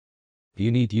You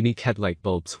need unique headlight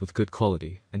bulbs with good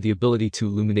quality and the ability to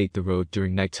illuminate the road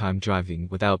during nighttime driving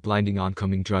without blinding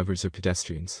oncoming drivers or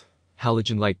pedestrians.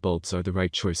 Halogen light bulbs are the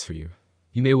right choice for you.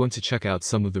 You may want to check out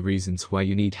some of the reasons why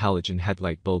you need halogen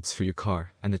headlight bulbs for your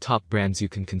car and the top brands you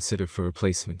can consider for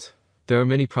replacement. There are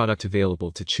many products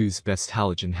available to choose best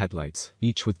halogen headlights,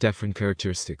 each with different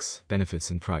characteristics, benefits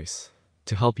and price.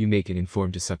 To help you make an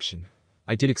informed decision,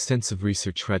 I did extensive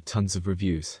research, read tons of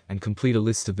reviews, and complete a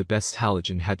list of the best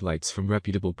halogen headlights from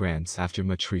reputable brands after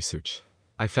much research.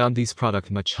 I found these products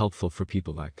much helpful for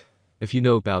people like. If you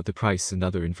know about the price and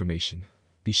other information,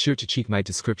 be sure to check my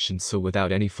description. So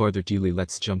without any further delay,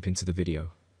 let's jump into the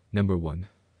video. Number 1.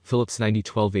 Philips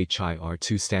 9012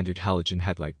 HIR2 Standard Halogen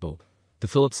Headlight Bulb. The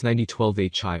Philips 9012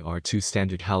 HIR2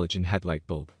 Standard Halogen Headlight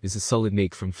Bulb is a solid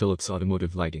make from Philips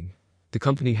Automotive Lighting. The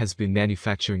company has been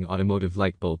manufacturing automotive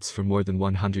light bulbs for more than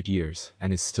 100 years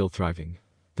and is still thriving.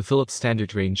 The Philips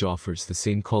Standard range offers the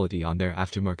same quality on their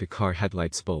aftermarket car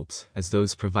headlights bulbs as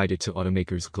those provided to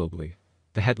automakers globally.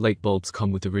 The headlight bulbs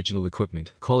come with original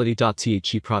equipment.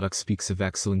 Quality.The product speaks of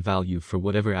excellent value for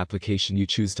whatever application you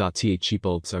choose. The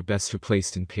bulbs are best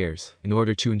replaced in pairs in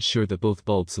order to ensure that both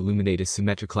bulbs illuminate a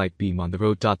symmetric light beam on the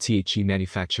road. The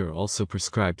manufacturer also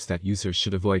prescribes that users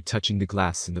should avoid touching the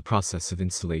glass in the process of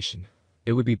installation.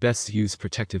 It would be best to use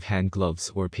protective hand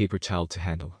gloves or a paper towel to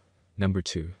handle. Number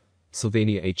 2.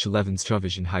 Sylvania H11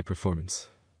 XtraVision High Performance.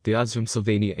 The Osram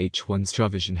Sylvania H1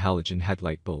 XtraVision Halogen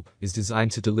Headlight Bulb is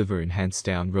designed to deliver enhanced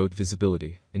down-road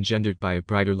visibility, engendered by a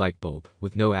brighter light bulb,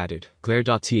 with no added glare.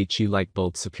 The light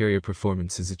bulb's superior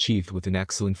performance is achieved with an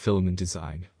excellent filament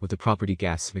design, with a property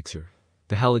gas mixture.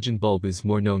 The halogen bulb is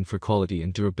more known for quality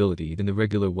and durability than the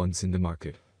regular ones in the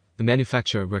market. The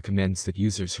manufacturer recommends that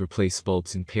users replace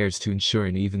bulbs in pairs to ensure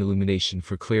an even illumination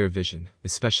for clearer vision,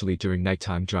 especially during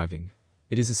nighttime driving.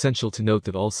 It is essential to note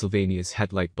that all Sylvania's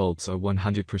headlight bulbs are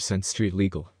 100% street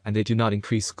legal, and they do not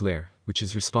increase glare, which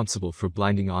is responsible for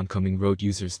blinding oncoming road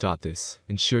users. This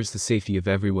ensures the safety of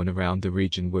everyone around the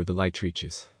region where the light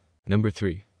reaches. Number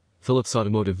 3. Philips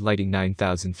Automotive Lighting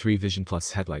 9003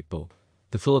 VisionPlus Headlight Bulb.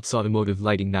 The Philips Automotive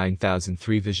Lighting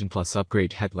 9003 VisionPlus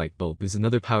Upgrade Headlight Bulb is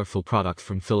another powerful product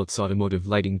from Philips Automotive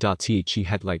Lighting. The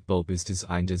headlight bulb is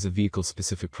designed as a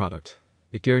vehicle-specific product.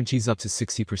 It guarantees up to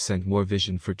 60% more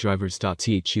vision for drivers.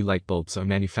 The light bulbs are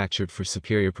manufactured for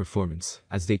superior performance,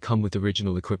 as they come with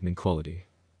original equipment quality.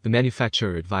 The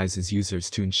manufacturer advises users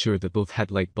to ensure that both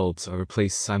headlight bulbs are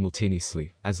replaced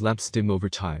simultaneously, as lamps dim over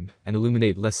time and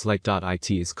illuminate less light.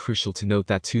 It is crucial to note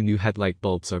that 2 new headlight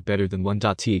bulbs are better than 1.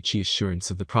 The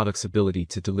assurance of the product's ability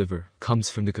to deliver comes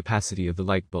from the capacity of the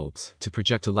light bulbs to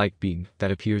project a light beam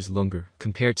that appears longer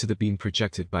compared to the beam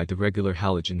projected by the regular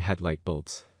halogen headlight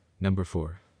bulbs. Number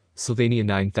 4. Sylvania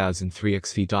 9003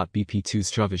 XV.BP2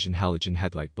 XtraVision Halogen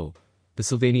Headlight Bulb. The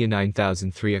Sylvania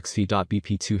 9003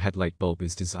 XV.BP2 headlight bulb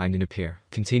is designed in a pair,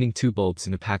 containing 2 bulbs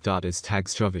in a pack. As tagged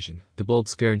XtraVision, the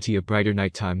bulbs guarantee a brighter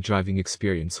nighttime driving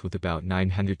experience with about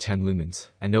 910 lumens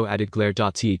and no added glare.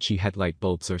 The headlight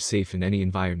bulbs are safe in any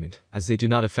environment, as they do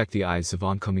not affect the eyes of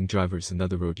oncoming drivers and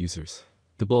other road users.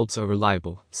 The bulbs are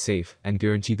reliable, safe, and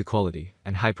guarantee the quality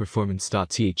and high performance.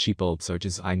 The bulbs are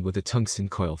designed with a tungsten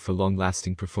coil for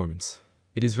long-lasting performance.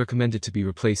 It is recommended to be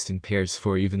replaced in pairs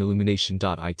for even illumination.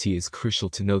 It is crucial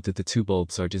to note that the 2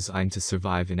 bulbs are designed to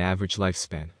survive an average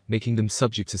lifespan, making them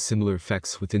subject to similar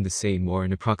effects within the same or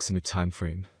an approximate time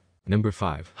frame. Number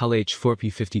 5. Hal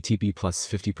H4P50TB Plus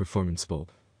 50 Performance Bulb.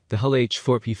 The Hal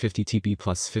H4P50TB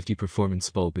Plus 50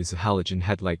 Performance Bulb is a halogen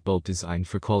headlight bulb designed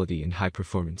for quality and high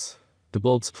performance. The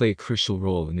bulbs play a crucial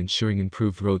role in ensuring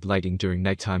improved road lighting during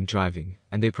nighttime driving,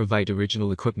 and they provide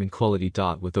original equipment quality.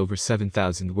 With over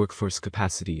 7,000 workforce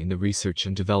capacity in the research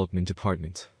and development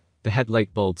department. The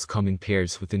headlight bulbs come in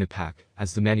pairs within a pack,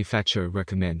 as the manufacturer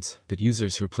recommends that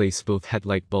users replace both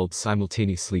headlight bulbs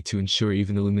simultaneously to ensure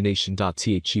even illumination.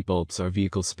 The bulbs are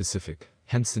vehicle-specific,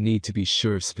 hence the need to be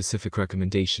sure of specific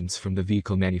recommendations from the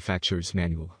vehicle manufacturer's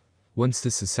manual. Once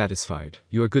this is satisfied,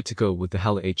 you are good to go with the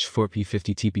Hal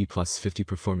H4P50TB Plus 50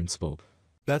 Performance Bulb.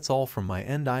 That's all from my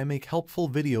end. I make helpful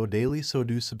video daily, so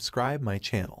do subscribe my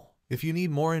channel. If you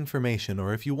need more information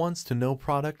or if you wants to know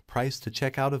product price to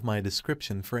check out of my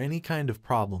description for any kind of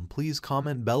problem, please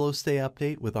comment below. Stay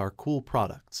update with our cool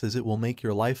products, as it will make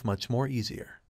your life much more easier.